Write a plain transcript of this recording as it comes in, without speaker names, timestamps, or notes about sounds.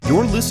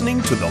You're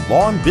listening to the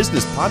Law and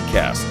Business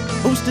Podcast,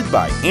 hosted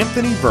by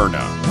Anthony Verna.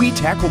 We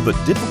tackle the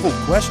difficult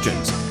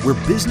questions where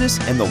business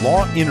and the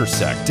law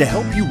intersect to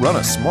help you run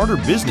a smarter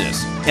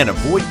business and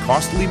avoid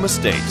costly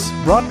mistakes.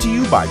 Brought to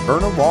you by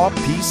Verna Law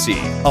PC,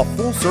 a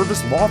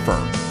full-service law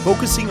firm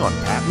focusing on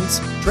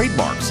patents,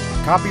 trademarks,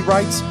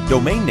 copyrights,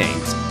 domain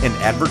names, and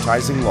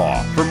advertising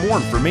law. For more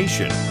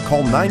information,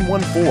 call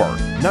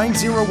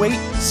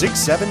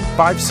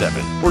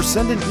 914-908-6757 or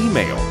send an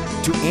email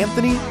to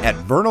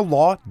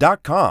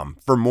anthony@vernalaw.com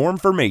for more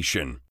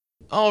information.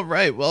 All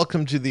right,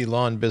 welcome to the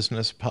Law and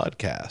Business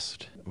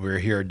Podcast. We're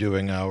here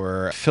doing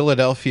our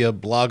Philadelphia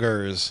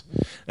Bloggers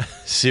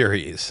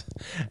series.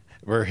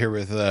 We're here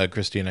with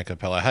Christina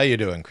Capella. How you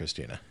doing,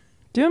 Christina?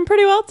 Doing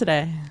pretty well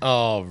today.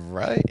 All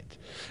right.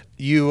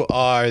 You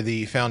are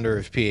the founder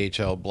of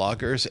PHL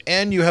Bloggers,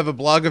 and you have a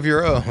blog of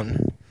your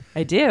own.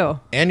 I do.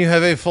 And you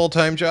have a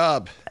full-time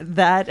job.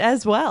 That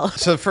as well.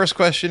 So the first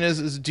question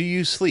is do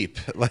you sleep?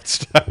 Let's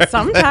start.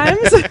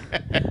 Sometimes.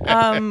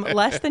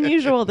 Less than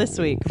usual this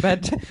week,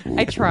 but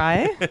I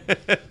try.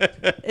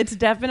 It's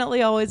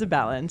definitely always a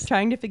balance.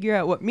 Trying to figure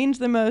out what means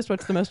the most,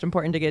 what's the most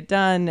important to get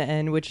done,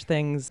 and which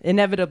things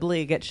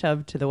inevitably get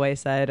shoved to the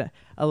wayside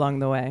along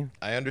the way.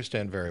 I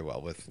understand very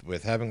well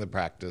with having the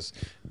practice,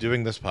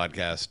 doing this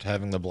podcast,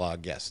 having the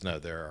blog. Yes, no,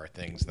 there are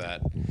things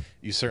that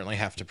you certainly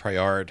have to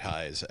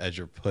prioritize as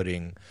you're putting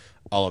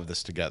all of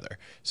this together.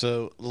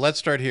 So let's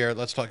start here.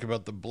 Let's talk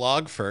about the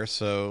blog first.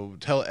 So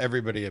tell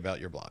everybody about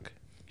your blog.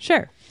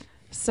 Sure.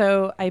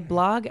 So I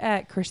blog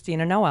at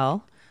Christina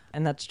Noel,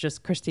 and that's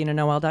just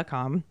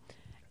christinanoel.com.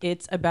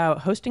 It's about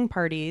hosting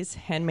parties,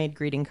 handmade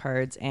greeting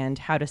cards, and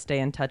how to stay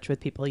in touch with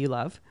people you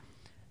love.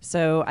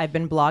 So I've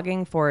been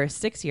blogging for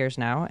 6 years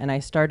now, and I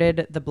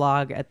started the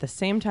blog at the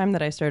same time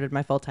that I started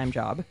my full-time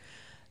job.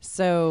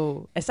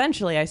 So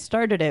essentially, I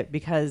started it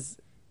because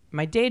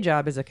my day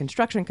job is a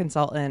construction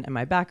consultant, and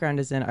my background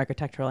is in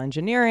architectural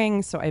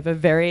engineering. So I have a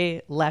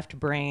very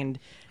left-brained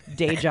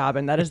day job,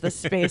 and that is the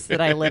space that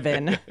I live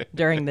in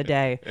during the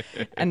day.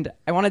 And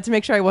I wanted to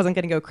make sure I wasn't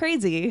going to go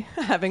crazy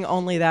having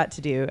only that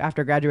to do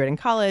after graduating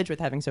college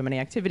with having so many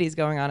activities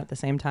going on at the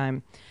same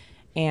time.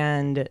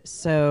 And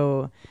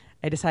so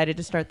I decided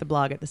to start the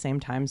blog at the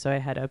same time, so I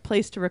had a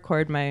place to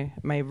record my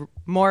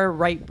more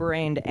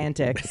right-brained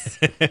antics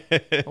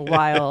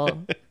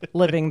while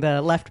living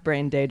the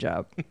left-brained day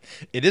job.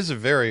 It is a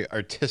very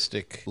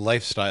artistic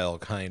lifestyle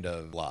kind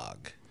of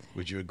blog.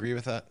 Would you agree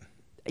with that?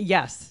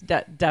 Yes,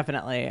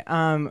 definitely.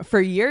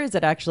 For years,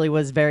 it actually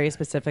was very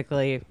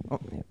specifically,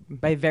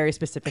 by very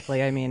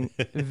specifically, I mean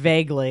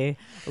vaguely,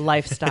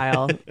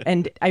 lifestyle.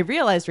 And I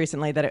realized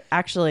recently that it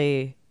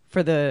actually,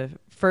 for the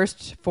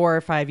first 4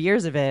 or 5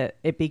 years of it,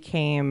 it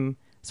became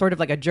sort of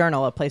like a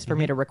journal, a place for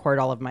me to record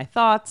all of my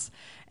thoughts.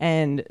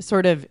 And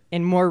sort of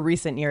in more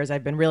recent years,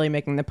 I've been really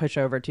making the push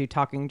over to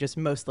talking just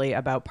mostly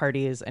about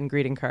parties and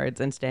greeting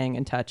cards and staying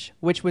in touch,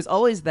 which was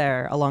always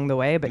there along the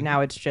way. But now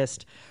it's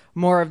just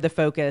more of the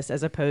focus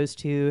as opposed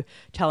to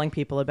telling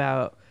people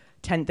about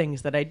 10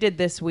 things that I did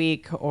this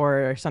week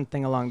or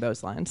something along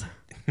those lines.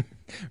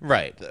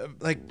 Right.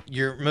 Like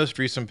your most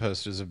recent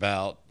post is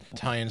about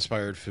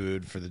Thai-inspired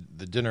food for the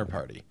dinner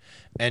party.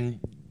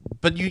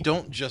 But you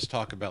don't just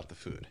talk about the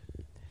food.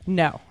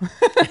 No.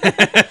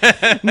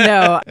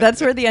 No,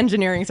 that's where the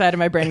engineering side of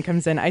my brain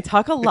comes in. I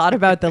talk a lot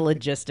about the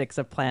logistics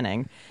of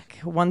planning.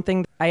 One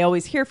thing I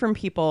always hear from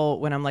people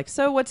when I'm like,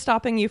 so what's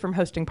stopping you from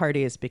hosting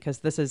parties? Because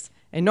this is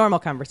a normal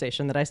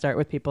conversation that I start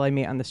with people I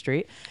meet on the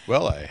street.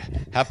 Well, I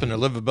happen to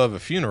live above a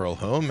funeral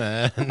home,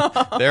 and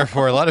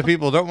therefore a lot of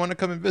people don't want to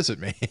come and visit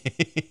me.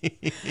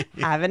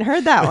 Haven't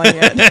heard that one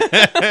yet.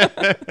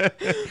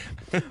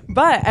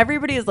 But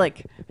everybody's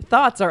like,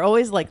 thoughts are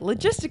always like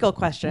logistical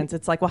questions.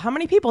 It's like, well, how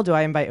many people do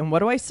I invite, and what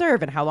do I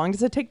serve, and how long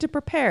does it take to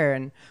prepare,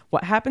 and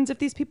what happens if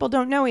these people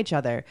don't know each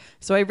other?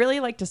 So I really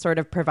like to sort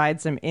of provide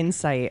some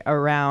insight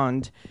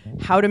around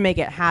how to make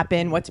it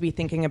happen, what to be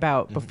thinking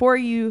about before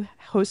you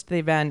host the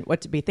event,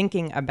 what to be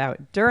thinking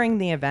about during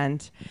the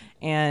event,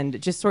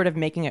 and just sort of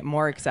making it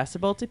more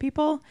accessible to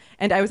people.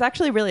 And I was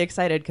actually really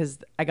excited because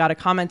I got a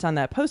comment on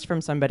that post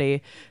from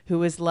somebody who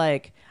was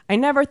like, I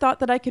never thought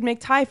that I could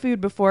make Thai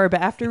food before,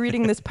 but after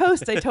reading this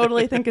post, I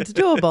totally think it's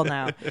doable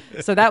now.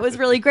 So that was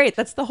really great.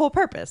 That's the whole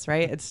purpose,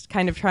 right? It's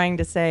kind of trying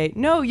to say,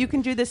 no, you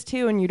can do this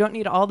too, and you don't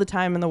need all the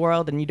time in the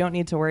world, and you don't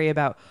need to worry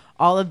about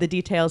all of the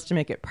details to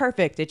make it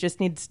perfect. It just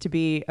needs to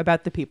be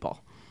about the people.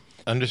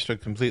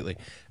 Understood completely.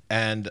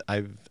 And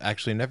I've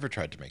actually never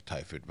tried to make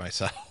Thai food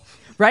myself.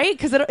 Right?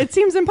 Because it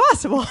seems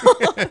impossible.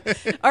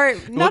 Or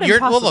not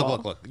impossible.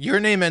 Well, look. Your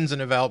name ends in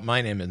a vowel.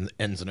 My name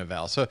ends in a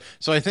vowel. So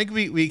I think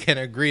we can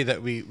agree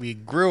that we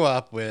grew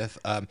up with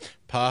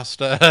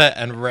pasta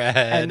and red.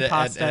 And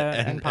pasta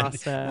and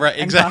pasta. Right,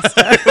 and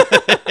exactly. pasta.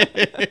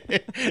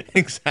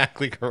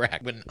 Exactly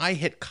correct. When I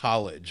hit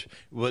college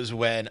was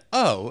when,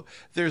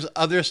 there's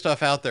other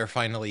stuff out there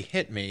finally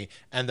hit me,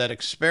 and that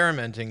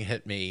experimenting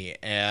hit me.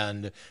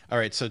 And all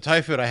right, so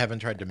Thai food I haven't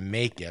tried to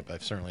make yet, but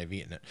I've certainly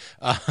eaten it.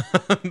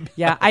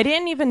 Yeah, I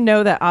didn't even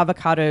know that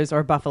avocados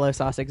or buffalo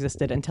sauce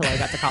existed until I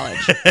got to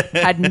college.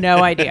 Had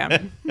no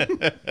idea.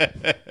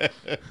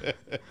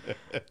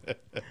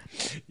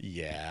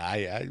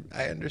 Yeah,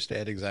 I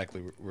understand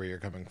exactly where you're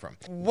coming from.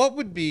 What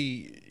would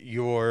be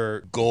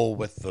your goal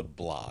with the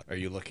blog? Are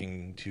you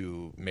looking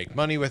to make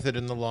money with it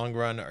in the long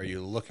run? Are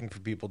you looking for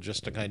people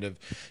just to kind of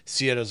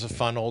see it as a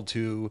funnel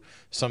to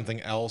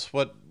something else?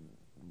 What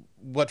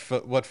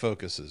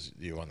focuses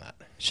you on that?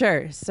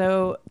 Sure.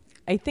 So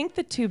I think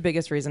the two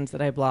biggest reasons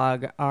that I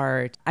blog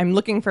are I'm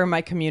looking for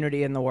my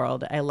community in the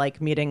world. I like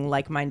meeting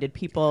like-minded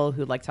people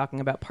who like talking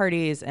about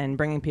parties and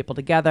bringing people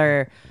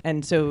together.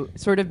 And so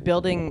sort of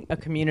building a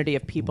community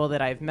of people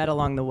that I've met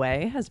along the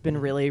way has been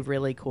really,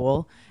 really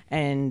cool.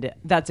 And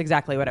that's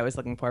exactly what I was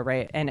looking for,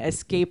 right? An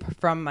escape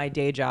from my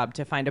day job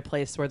to find a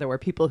place where there were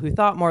people who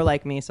thought more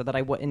like me so that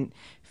I wouldn't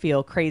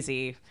feel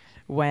crazy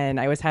when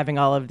I was having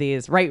all of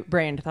these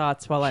right-brained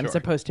thoughts while I'm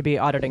supposed to be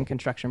auditing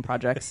construction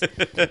projects.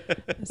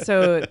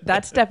 So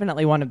that's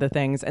definitely one of the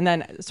things. And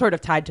then sort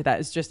of tied to that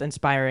is just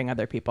inspiring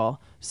other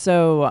people.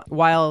 So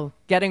while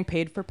getting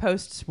paid for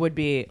posts would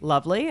be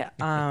lovely,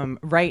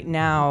 right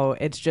now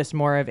it's just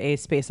more of a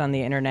space on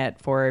the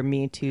internet for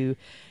me to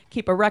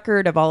keep a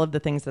record of all of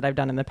the things that I've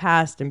done in the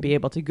past and be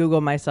able to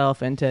Google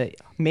myself and to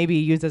maybe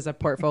use as a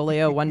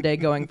portfolio one day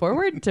going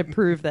forward to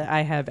prove that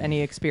I have any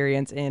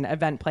experience in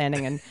event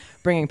planning and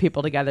bringing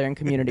people together and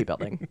community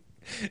building.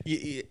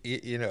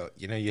 You know,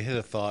 you hit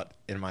a thought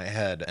in my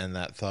head, and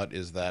that thought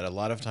is that a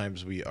lot of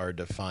times we are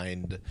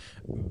defined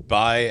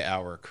by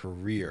our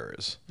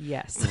careers.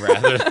 Yes.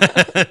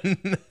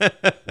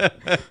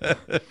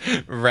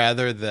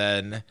 Rather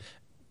than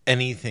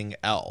anything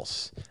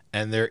else.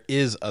 And there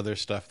is other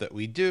stuff that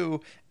we do.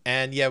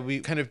 And yeah,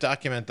 we kind of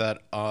document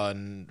that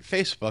on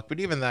Facebook, but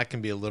even that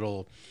can be a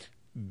little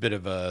bit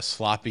of a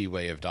sloppy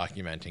way of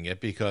documenting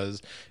it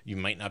because you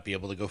might not be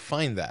able to go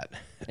find that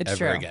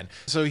ever again.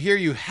 So here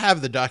you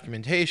have the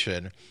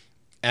documentation,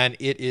 and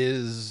it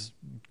is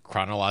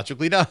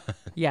chronologically done.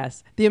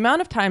 Yes. The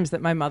amount of times that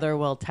my mother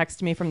will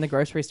text me from the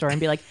grocery store and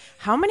be like,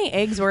 how many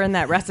eggs were in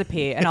that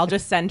recipe? And I'll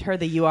just send her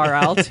the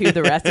URL to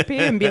the recipe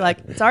and be like,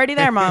 it's already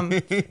there, Mom.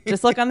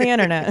 Just look on the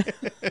internet.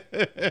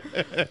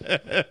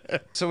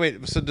 So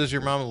wait, so does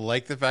your mom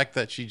like the fact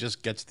that she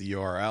just gets the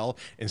URL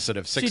instead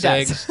of 6 She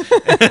does. eggs?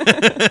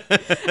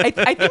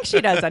 I think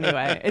she does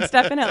anyway. It's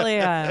definitely,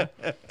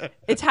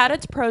 it's had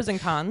its pros and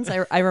cons.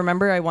 I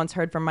remember I once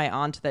heard from my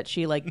aunt that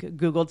she like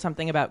Googled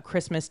something about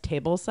Christmas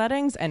table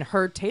settings and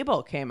her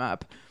table came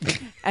up.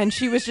 And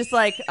she was just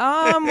like, what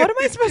am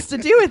I supposed to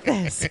do with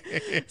this?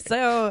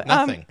 So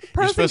Nothing.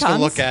 Pros You're supposed and to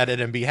cons. look at it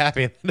and be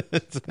happy that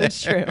it's there.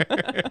 That's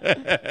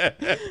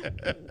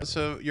true.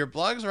 So your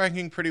blog's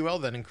ranking pretty well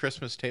then in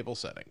Christmas table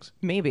settings.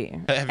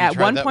 Maybe. Have you At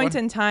tried one that point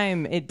one? in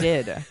time, it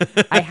did.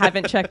 I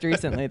haven't checked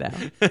recently, though.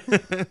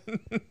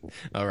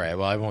 All right,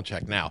 well, I won't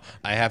check now.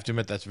 I have to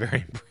admit that's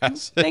very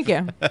impressive. Thank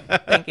you.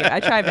 Thank you. I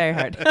try very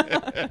hard.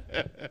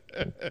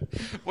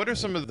 What are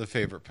some of the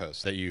favorite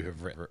posts that you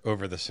have written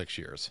over the 6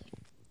 years?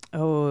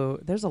 Oh,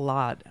 there's a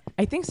lot.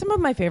 I think some of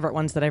my favorite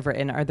ones that I've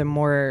written are the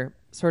more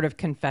sort of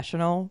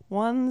confessional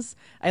ones.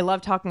 I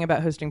love talking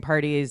about hosting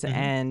parties,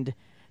 and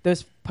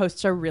those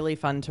posts are really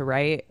fun to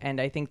write.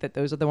 And I think that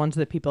those are the ones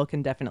that people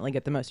can definitely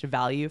get the most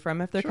value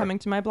from if they're coming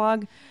to my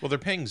blog. Well, they're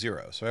paying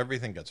 $0, so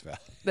everything gets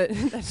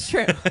value. That's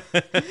true.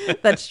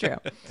 That's true.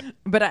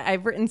 But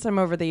I've written some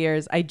over the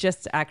years. I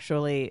just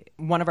actually,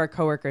 one of our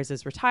coworkers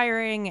is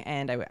retiring,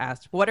 and I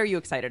asked, what are you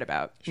excited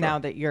about now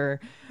that you're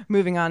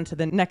moving on to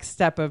the next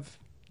step of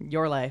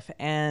your life?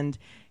 And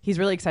he's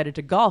really excited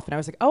to golf. And I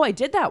was like, oh, I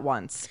did that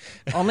once,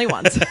 only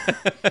once.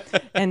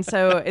 And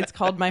so it's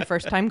called My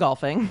First Time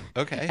Golfing.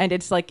 Okay. And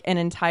it's like an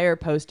entire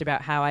post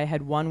about how I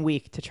had 1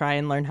 week to try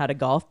and learn how to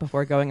golf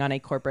before going on a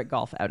corporate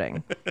golf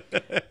outing.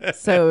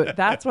 So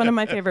that's one of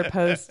my favorite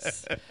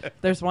posts.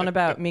 There's one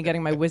about me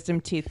getting my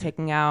wisdom teeth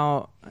taken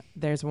out.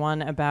 There's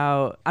one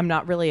about, I'm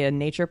not really a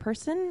nature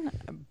person,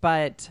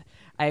 but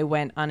I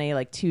went on a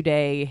like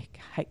 2-day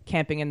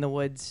camping in the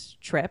woods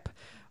trip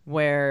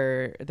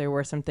where there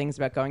were some things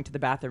about going to the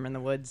bathroom in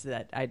the woods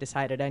that I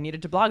decided I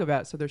needed to blog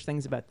about. So there's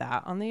things about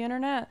that on the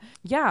internet.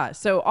 Yeah.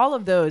 So all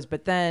of those,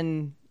 but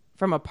then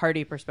from a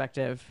party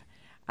perspective,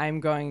 I'm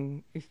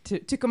going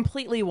to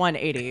completely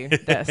 180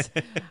 this.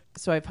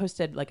 So I've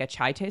hosted like a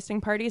chai tasting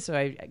party. So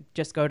I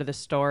just go to the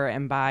store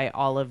and buy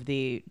all of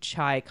the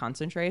chai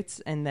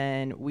concentrates, and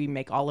then we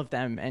make all of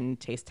them and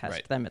taste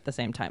test them at the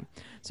same time.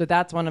 So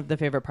that's one of the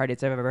favorite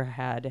parties I've ever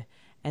had.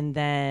 And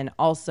then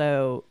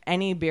also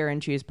any beer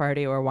and cheese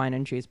party or wine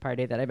and cheese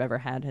party that I've ever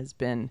had has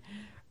been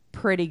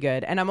pretty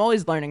good. And I'm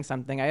always learning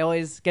something. I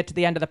always get to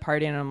the end of the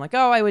party and I'm like,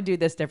 oh, I would do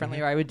this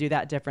differently or I would do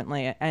that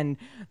differently. And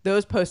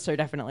those posts are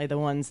definitely the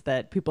ones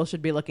that people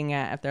should be looking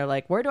at if they're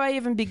like, where do I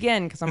even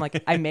begin? Because I'm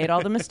like, I made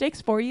all the mistakes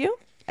for you.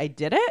 I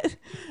did it.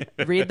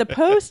 Read the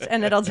post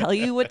and it'll tell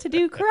you what to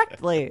do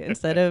correctly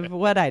instead of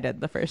what I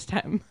did the first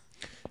time.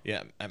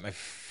 Yeah, at my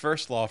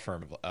first law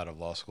firm out of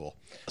law school,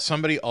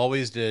 somebody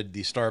always did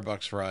the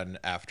Starbucks run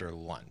after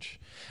lunch.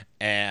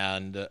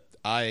 And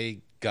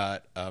I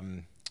got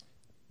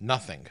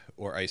nothing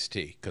or iced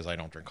tea because I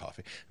don't drink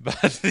coffee.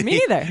 But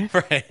Me neither.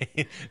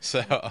 Right.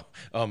 So,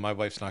 my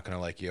wife's not going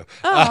to like you.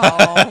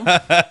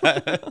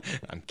 Oh.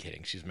 I'm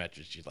kidding. She's met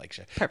you. She likes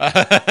you. Perfect.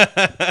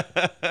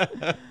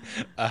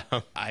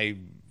 I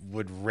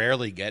would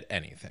rarely get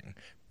anything,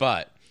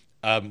 but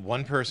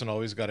one person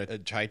always got a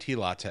chai tea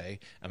latte,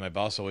 and my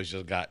boss always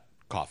just got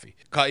coffee.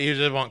 You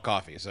just want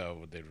coffee,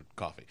 so they would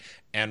coffee.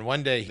 And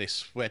one day they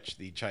switched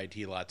the chai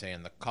tea latte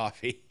and the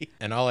coffee,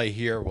 and all I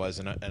hear was,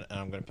 and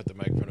I'm going to put the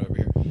microphone over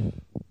here.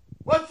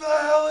 What the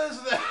hell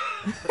is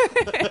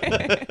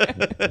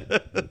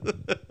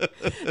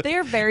that? They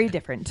are very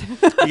different.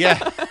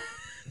 Yeah.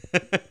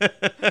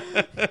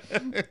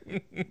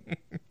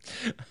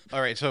 All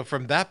right. So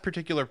from that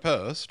particular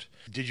post,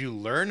 did you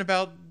learn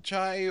about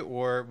chai,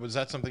 or was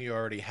that something you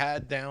already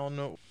had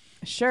down?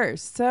 Sure.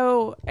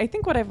 So I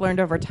think what I've learned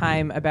over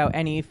time about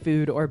any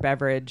food or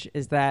beverage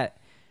is that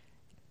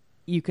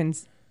you can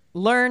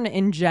learn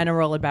in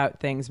general about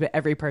things, but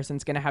every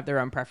person's going to have their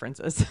own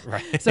preferences.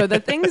 Right. So the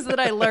things that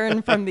I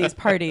learned from these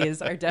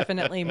parties are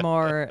definitely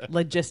more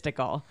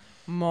logistical,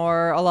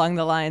 more along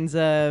the lines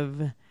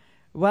of,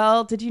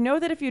 well, did you know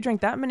that if you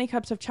drink that many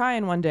cups of chai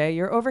in one day,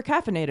 you're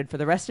over-caffeinated for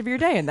the rest of your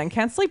day and then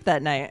can't sleep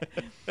that night?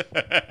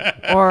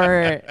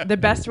 Or the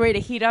best way to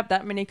heat up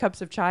that many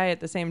cups of chai at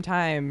the same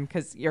time,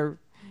 because you're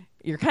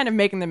kind of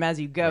making them as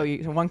you go.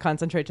 One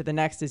concentrate to the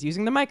next is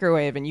using the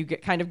microwave, and you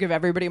kind of give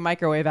everybody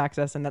microwave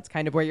access, and that's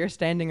kind of where you're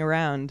standing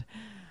around.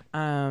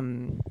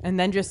 And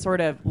then just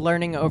sort of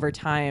learning over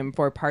time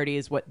for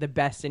parties what the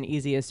best and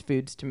easiest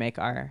foods to make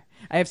are.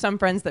 I have some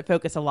friends that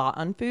focus a lot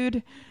on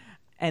food,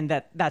 and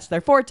that's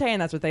their forte,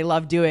 and that's what they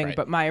love doing. Right.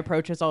 But my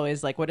approach is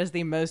always like, what is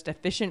the most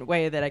efficient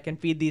way that I can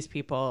feed these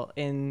people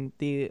in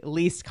the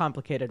least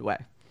complicated way?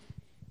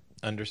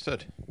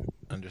 Understood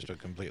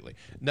completely.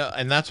 No,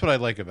 and that's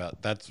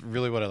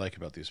really what I like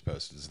about these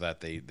posts is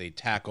that they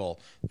tackle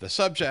the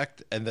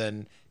subject and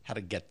then how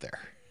to get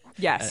there.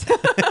 Yes.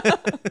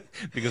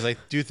 Because I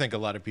do think a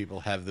lot of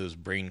people have those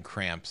brain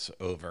cramps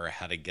over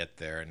how to get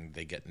there, and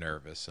they get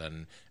nervous,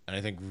 and I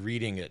think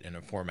reading it in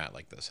a format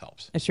like this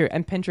helps. It's true.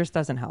 And Pinterest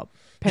doesn't help.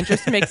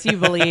 Pinterest makes you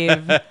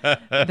believe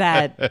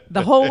that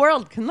the whole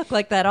world can look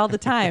like that all the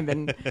time.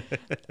 And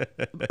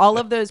all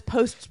of those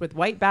posts with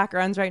white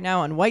backgrounds right now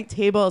on white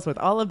tables with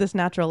all of this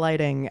natural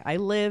lighting. I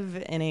live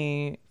in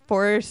a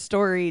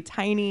 4-story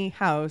tiny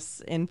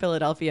house in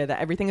Philadelphia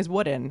that everything is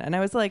wooden. And I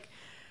was like,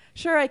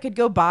 sure, I could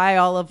go buy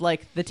all of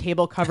like the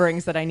table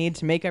coverings that I need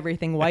to make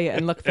everything white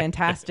and look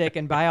fantastic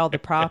and buy all the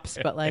props,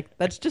 but like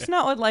that's just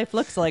not what life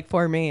looks like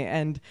for me.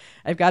 And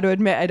I've got to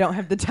admit, I don't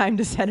have the time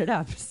to set it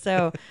up.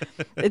 So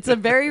it's a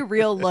very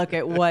real look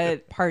at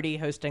what party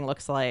hosting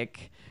looks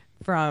like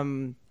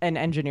from an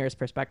engineer's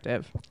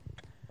perspective.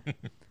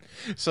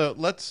 So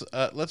let's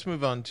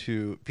move on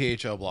to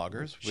PHL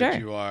Bloggers, which Sure.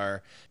 you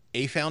are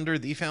the founder.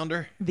 The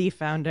founder.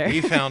 The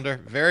founder.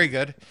 Very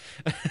good.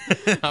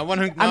 I'm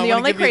the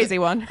only crazy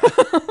one.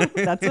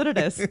 That's what it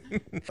is.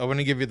 I want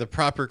to give you the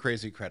proper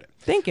crazy credit.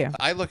 Thank you.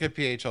 I look at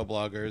PHL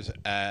Bloggers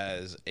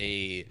as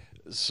a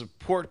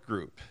support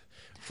group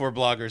for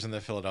bloggers in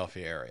the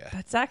Philadelphia area.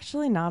 That's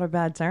actually not a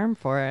bad term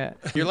for it.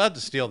 You're allowed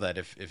to steal that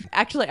if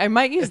Actually, I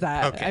might use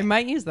that. Okay. I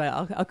might use that.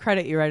 I'll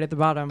credit you right at the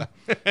bottom.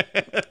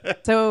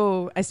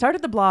 So I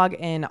started the blog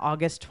in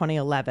August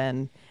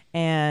 2011,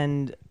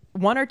 and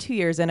 1 or 2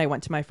 years in, I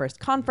went to my first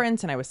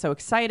conference, and I was so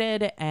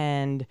excited.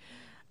 And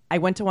I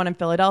went to one in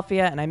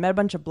Philadelphia, and I met a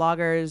bunch of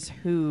bloggers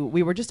who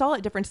we were just all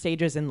at different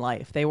stages in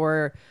life. They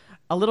were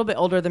a little bit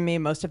older than me.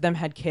 Most of them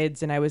had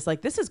kids, and I was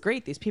like, this is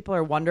great. These people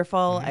are wonderful.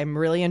 Mm-hmm. I'm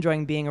really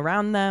enjoying being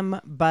around them,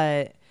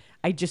 but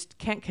I just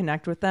can't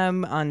connect with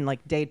them on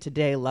like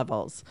day-to-day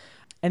levels.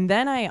 And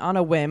then I, on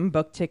a whim,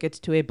 booked tickets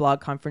to a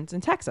blog conference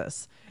in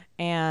Texas.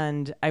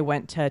 And I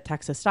went to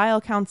Texas Style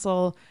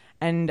Council,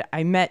 and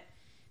I met,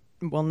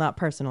 well, not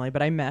personally,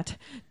 but I met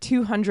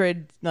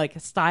 200 like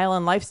style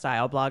and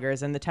lifestyle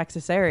bloggers in the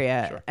Texas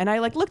area. Sure. And I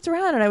like looked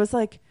around and I was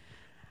like,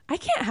 I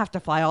can't have to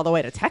fly all the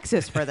way to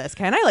Texas for this,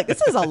 can I? Like,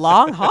 this is a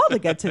long haul to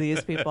get to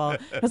these people.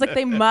 I was like,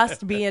 they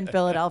must be in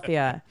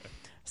Philadelphia.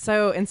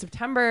 So in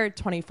September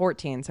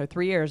 2014, so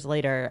 3 years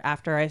later,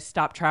 after I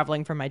stopped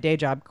traveling from my day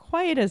job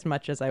quite as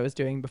much as I was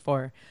doing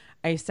before,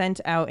 I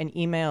sent out an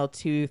email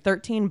to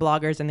 13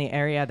 bloggers in the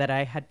area that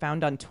I had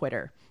found on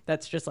Twitter.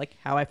 That's just like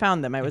how I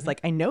found them. I was like,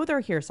 I know they're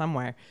here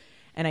somewhere.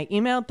 And I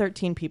emailed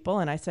 13 people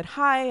and I said,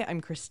 hi, I'm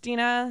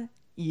Christina.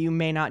 You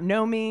may not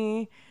know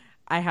me.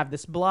 I have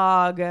this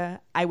blog.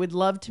 I would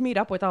love to meet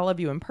up with all of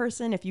you in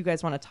person. If you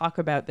guys want to talk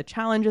about the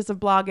challenges of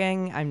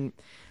blogging,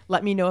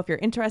 let me know if you're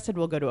interested.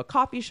 We'll go to a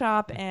coffee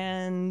shop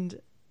and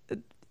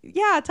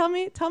yeah, tell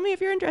me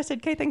if you're interested.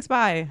 Okay, thanks,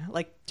 bye.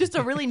 Like just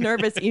a really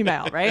nervous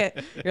email, right?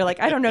 You're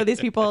like, I don't know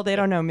these people. They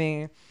don't know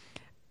me.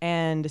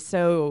 And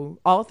so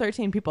all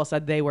 13 people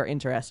said they were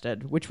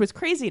interested, which was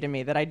crazy to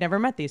me that I'd never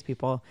met these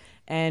people.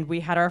 And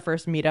we had our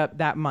first meetup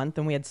that month,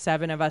 and we had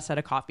 7 of us at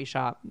a coffee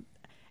shop.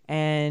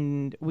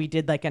 And we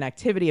did like an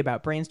activity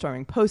about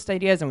brainstorming post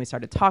ideas, and we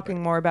started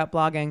talking more about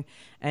blogging.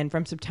 And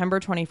from September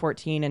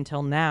 2014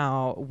 until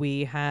now,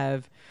 we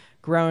have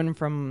grown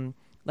from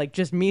like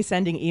just me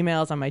sending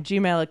emails on my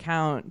Gmail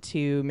account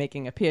to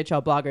making a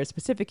PHL blogger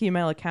specific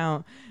email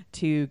account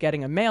to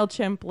getting a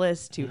MailChimp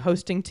list to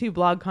hosting 2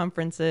 blog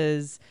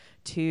conferences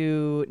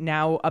to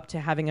now up to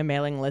having a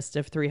mailing list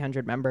of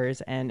 300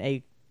 members and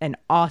an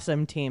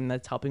awesome team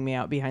that's helping me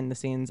out behind the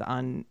scenes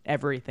on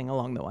everything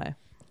along the way.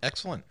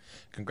 Excellent.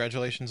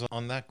 Congratulations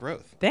on that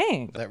growth.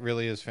 Thanks. That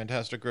really is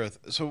fantastic growth.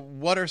 So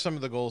what are some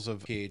of the goals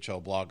of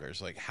PHL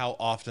bloggers? Like how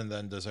often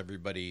then does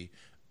everybody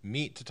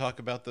meet to talk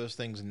about those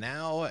things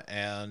now?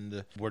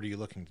 And what are you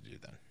looking to do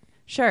then?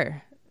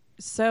 Sure.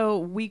 So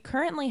we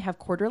currently have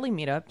quarterly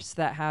meetups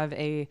that have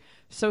a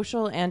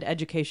social and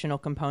educational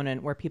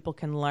component where people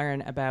can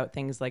learn about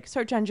things like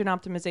search engine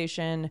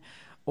optimization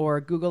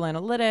or Google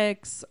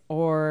Analytics,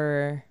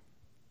 or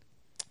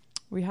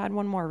we had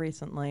one more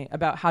recently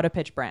about how to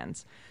pitch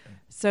brands.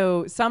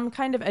 So some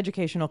kind of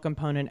educational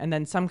component and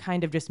then some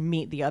kind of just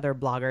meet the other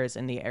bloggers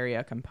in the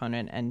area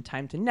component and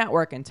time to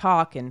network and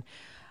talk. And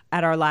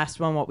at our last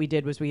one, what we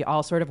did was we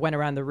all sort of went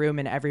around the room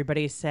and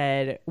everybody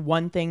said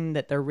one thing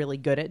that they're really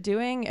good at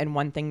doing and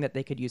one thing that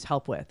they could use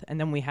help with. And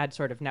then we had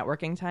sort of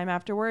networking time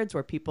afterwards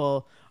where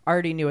people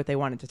already knew what they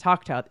wanted to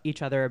talk to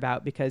each other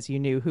about because you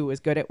knew who was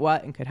good at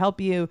what and could help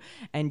you,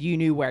 and you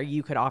knew where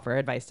you could offer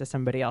advice to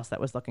somebody else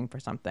that was looking for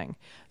something.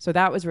 So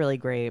that was really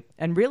great.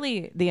 And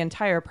really the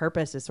entire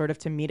purpose is sort of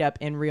to meet up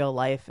in real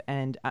life.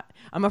 And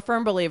I'm a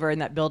firm believer in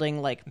that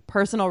building like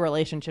personal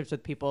relationships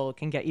with people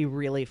can get you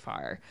really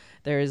far.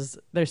 There's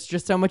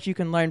just so much you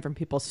can learn from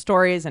people's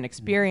stories and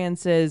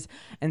experiences.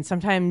 And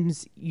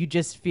sometimes you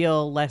just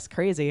feel less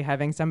crazy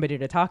having somebody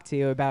to talk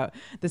to about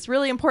this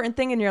really important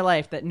thing in your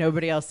life that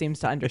nobody else seems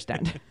to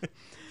understand.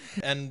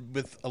 And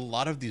with a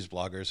lot of these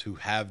bloggers who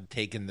have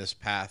taken this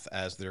path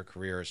as their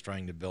career, is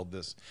trying to build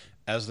this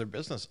as their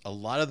business, a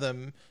lot of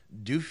them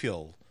do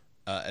feel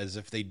as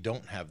if they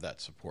don't have that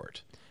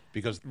support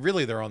because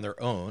really they're on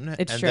their own.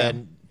 It's and true.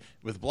 Then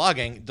with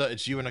blogging,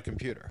 it's you and a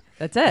computer.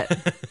 That's it.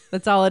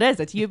 That's all it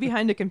is. It's you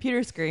behind a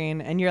computer screen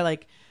and you're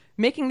like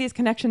making these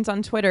connections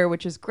on Twitter,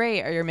 which is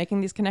great, or you're making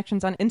these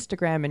connections on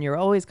Instagram and you're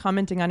always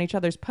commenting on each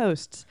other's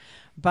posts.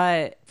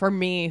 But for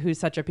me, who's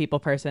such a people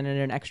person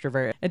and an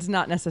extrovert, it's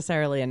not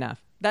necessarily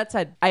enough. That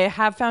said, I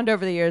have found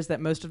over the years that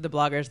most of the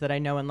bloggers that I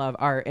know and love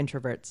are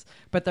introverts,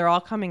 but they're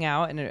all coming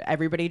out and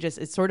everybody just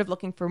is sort of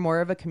looking for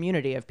more of a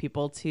community of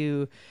people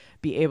to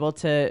be able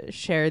to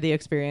share the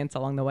experience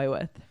along the way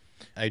with.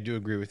 I do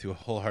agree with you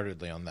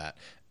wholeheartedly on that.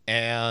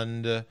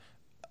 And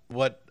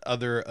what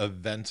other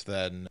events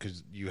then?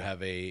 Because you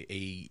have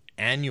a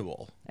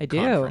annual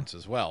conference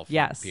as well for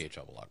Yes.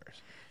 PHL bloggers.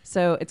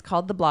 So it's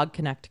called the Blog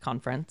Connect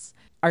Conference.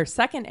 Our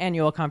second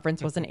annual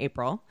conference was in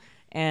April,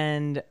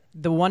 and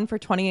the one for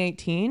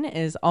 2018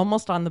 is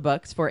almost on the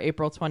books for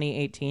April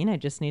 2018. I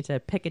just need to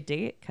pick a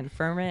date,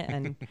 confirm it,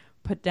 and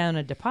put down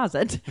a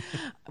deposit,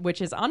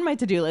 which is on my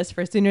to-do list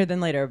for sooner than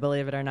later,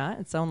 believe it or not.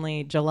 It's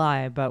only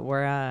July, but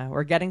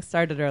we're getting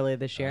started early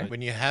this year.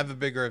 When you have a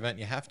bigger event,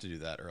 you have to do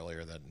that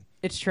earlier than...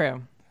 It's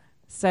true.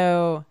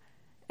 So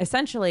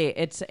essentially,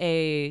 it's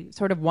a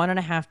sort of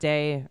 1.5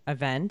 day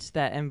event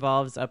that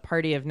involves a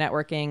party of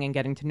networking and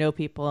getting to know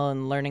people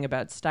and learning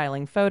about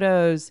styling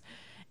photos.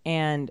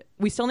 And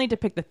we still need to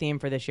pick the theme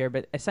for this year,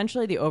 but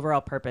essentially the overall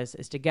purpose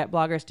is to get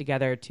bloggers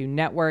together to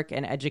network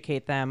and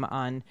educate them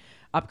on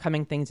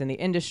upcoming things in the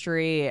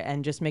industry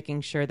and just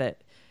making sure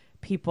that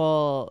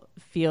people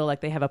feel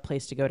like they have a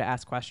place to go to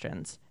ask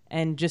questions,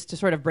 and just to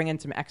sort of bring in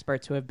some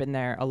experts who have been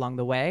there along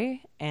the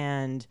way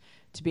and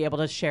to be able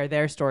to share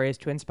their stories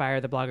to inspire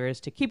the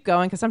bloggers to keep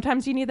going. Because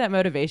sometimes you need that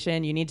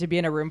motivation. You need to be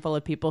in a room full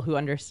of people who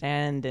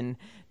understand and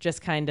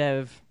just kind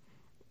of,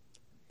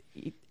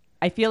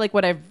 I feel like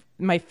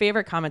my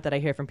favorite comment that I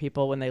hear from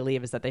people when they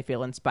leave is that they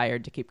feel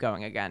inspired to keep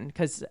going again.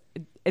 Because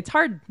it's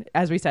hard,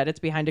 as we said, it's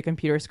behind a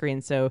computer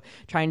screen. So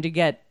trying to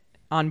get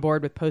on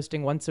board with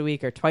posting once a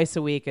week or twice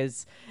a week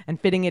and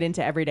fitting it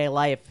into everyday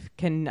life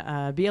can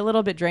be a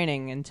little bit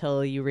draining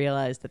until you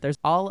realize that there's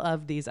all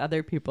of these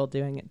other people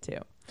doing it too.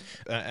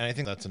 And I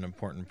think that's an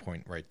important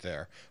point right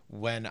there.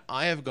 When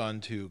I have gone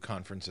to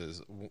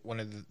conferences, one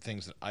of the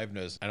things that I've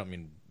noticed, I don't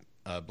mean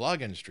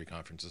blog industry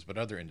conferences, but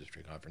other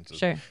industry conferences.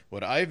 Sure.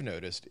 What I've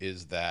noticed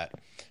is that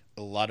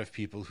a lot of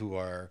people who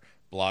are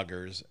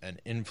bloggers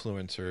and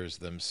influencers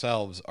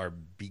themselves are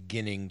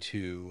beginning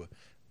to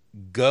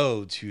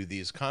go to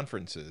these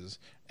conferences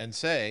and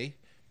say,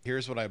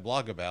 here's what I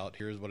blog about,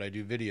 here's what I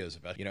do videos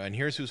about, and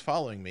here's who's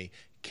following me.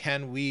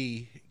 Can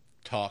we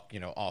talk,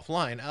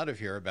 offline out of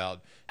here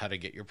about how to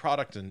get your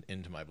product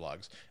into my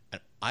blogs?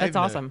 And That's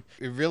awesome.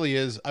 It really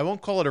is. I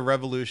won't call it a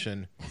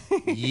revolution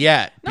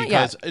yet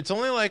because it's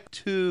only like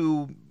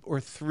 2 or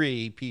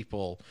 3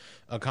 people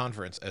a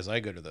conference as I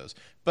go to those,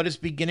 but it's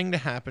beginning to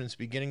happen. It's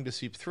beginning to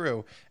seep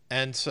through.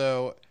 And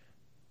so,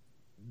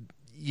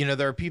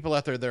 there are people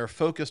out there that are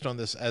focused on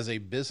this as a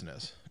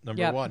business,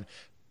 number one.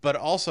 But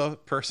also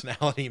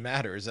personality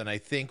matters. And I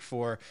think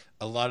for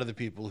a lot of the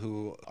people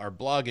who are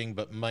blogging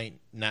but might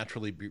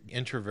naturally be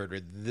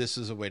introverted, this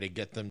is a way to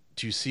get them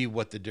to see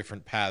what the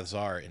different paths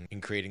are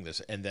in creating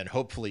this. And then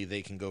hopefully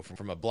they can go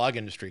from a blog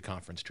industry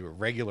conference to a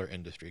regular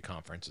industry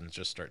conference and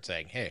just start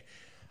saying, hey,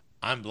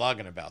 I'm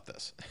blogging about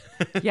this.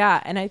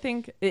 Yeah, and I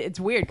think it's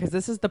weird because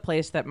this is the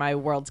place that my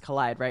worlds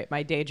collide, right?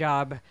 My day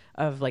job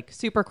of like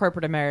super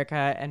corporate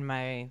America and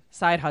my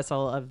side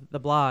hustle of the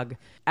blog.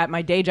 At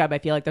my day job, I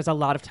feel like there's a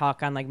lot of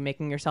talk on like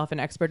making yourself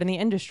an expert in the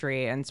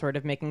industry and sort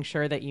of making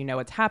sure that you know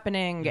what's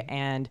happening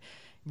and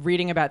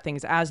reading about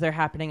things as they're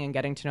happening and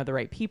getting to know the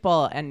right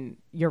people. And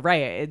you're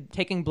right,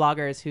 taking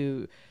bloggers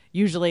who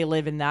usually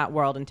live in that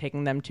world and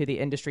taking them to the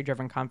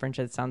industry-driven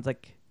conferences sounds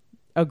like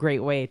a great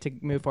way to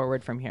move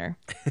forward from here.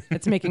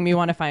 It's making me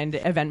want to find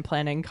event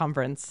planning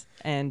conference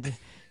and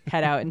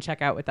head out and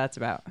check out what that's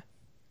about.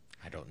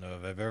 I don't know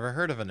if I've ever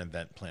heard of an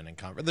event planning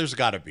conference. There's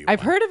got to be I've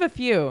one. heard of a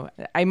few.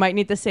 I might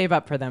need to save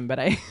up for them, but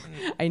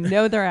I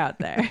know they're out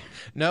there.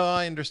 No,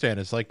 I understand.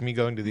 It's like me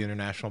going to the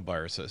International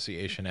Bar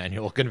Association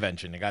annual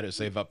convention. You got to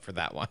save up for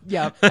that one.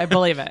 Yep, I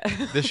believe it.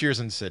 This year's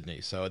in Sydney,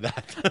 so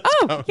that's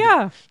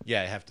Yeah.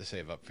 Yeah, I have to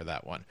save up for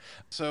that one.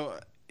 So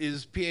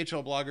is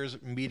PHL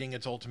Bloggers meeting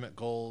its ultimate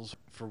goals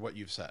for what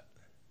you've set?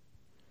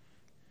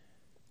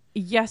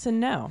 Yes and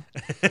no.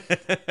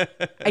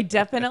 I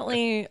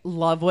definitely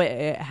love what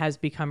it has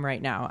become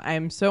right now.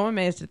 I'm so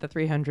amazed at the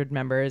 300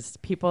 members.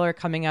 People are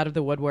coming out of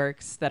the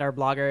woodworks that are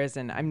bloggers,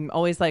 and I'm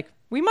always like,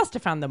 we must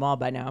have found them all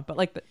by now. But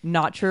like,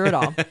 not true at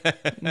all.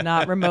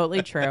 Not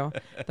remotely true.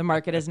 The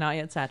market is not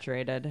yet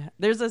saturated.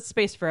 There's a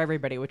space for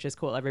everybody, which is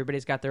cool.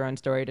 Everybody's got their own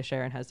story to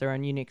share and has their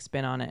own unique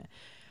spin on it.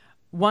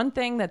 One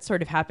thing that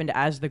sort of happened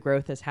as the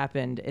growth has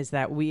happened is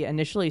that we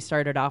initially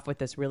started off with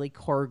this really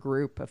core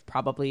group of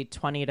probably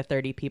 20 to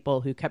 30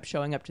 people who kept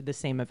showing up to the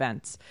same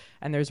events.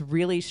 And there's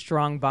really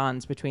strong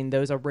bonds between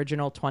those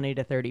original 20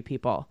 to 30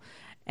 people.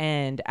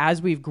 And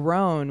as we've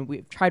grown,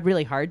 we've tried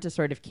really hard to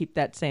sort of keep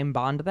that same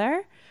bond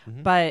there.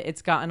 Mm-hmm. But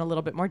it's gotten a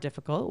little bit more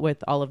difficult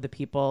with all of the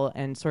people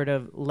and sort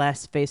of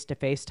less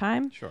face-to-face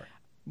time. Sure.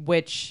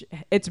 Which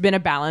it's been a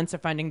balance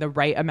of finding the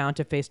right amount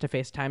of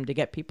face-to-face time to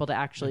get people to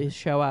actually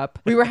show up.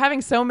 We were having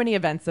so many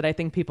events that I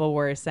think people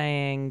were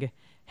saying,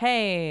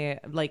 hey,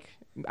 like,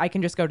 I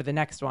can just go to the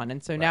next one.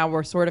 And so now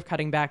we're sort of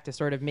cutting back to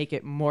sort of make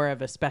it more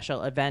of a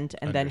special event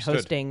and then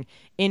hosting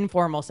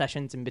informal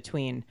sessions in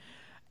between.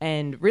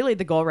 And really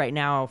the goal right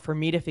now for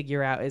me to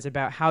figure out is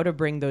about how to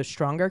bring those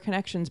stronger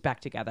connections back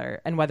together.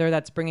 And whether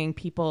that's bringing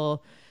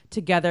people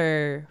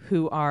together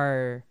who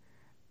are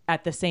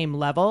at the same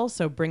level,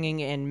 so bringing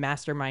in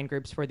mastermind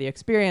groups for the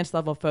experience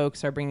level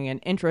folks, or bringing in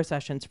intro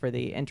sessions for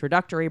the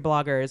introductory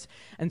bloggers,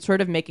 and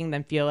sort of making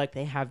them feel like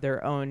they have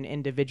their own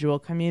individual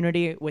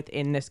community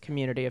within this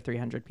community of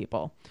 300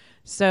 people.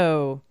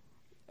 So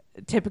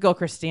typical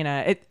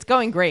Christina, it's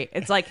going great.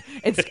 It's like,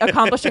 it's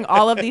accomplishing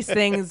all of these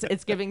things.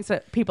 It's giving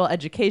people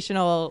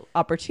educational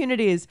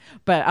opportunities,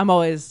 but I'm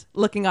always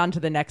looking on to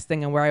the next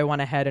thing and where I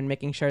want to head and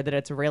making sure that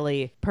it's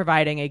really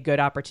providing a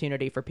good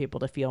opportunity for people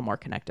to feel more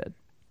connected.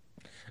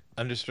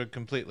 Understood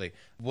completely.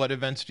 What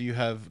events do you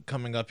have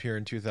coming up here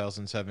in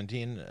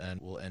 2017? And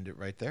we'll end it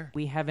right there.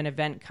 We have an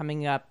event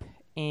coming up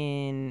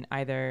in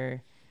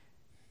either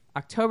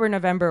October,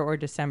 November, or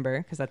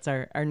December, because that's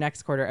our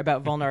next quarter,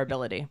 about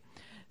vulnerability.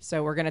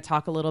 So we're going to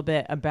talk a little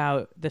bit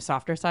about the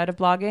softer side of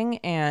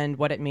blogging and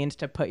what it means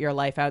to put your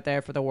life out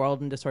there for the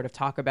world, and to sort of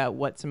talk about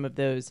what some of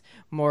those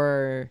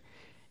more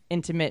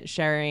intimate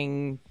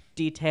sharing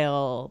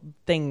detail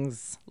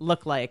things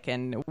look like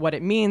and what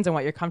it means and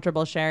what you're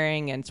comfortable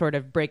sharing, and sort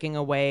of breaking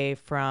away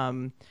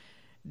from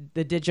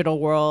the digital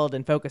world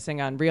and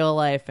focusing on real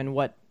life and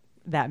what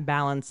that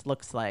balance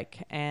looks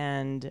like.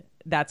 And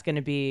that's going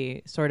to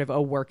be sort of a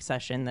work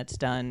session that's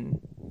done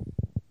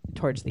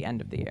towards the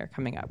end of the year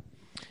coming up.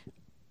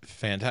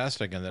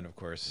 Fantastic. And then, of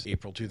course,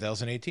 April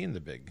 2018, the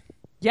big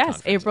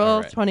Yes,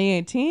 April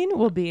 2018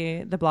 will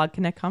be the Blog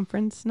Connect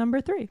Conference number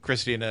 3.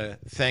 Christina,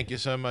 thank you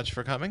so much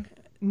for coming.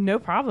 No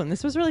problem.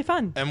 This was really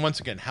fun. And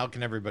once again, how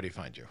can everybody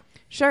find you?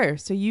 Sure.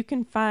 So you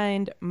can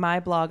find my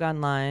blog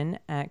online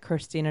at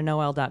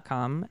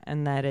ChristinaNoel.com,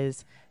 and that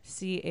is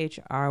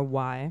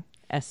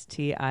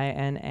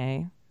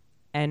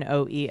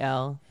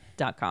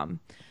ChristinaNoel.com.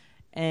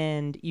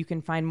 And you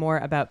can find more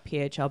about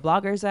PHL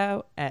Bloggers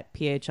out at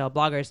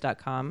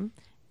phlbloggers.com.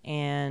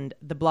 And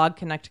the Blog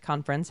Connect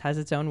Conference has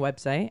its own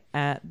website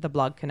at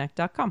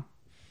theblogconnect.com.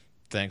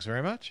 Thanks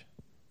very much.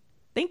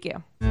 Thank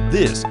you.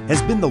 This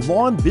has been the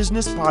Law and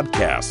Business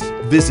Podcast.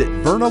 Visit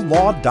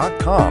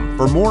vernalaw.com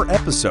for more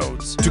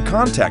episodes. To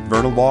contact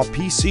Verna Law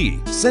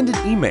PC, send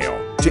an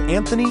email to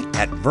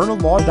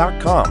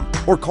anthony@vernalaw.com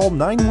or call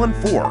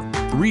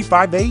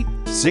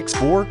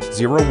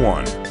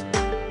 914-358-6401.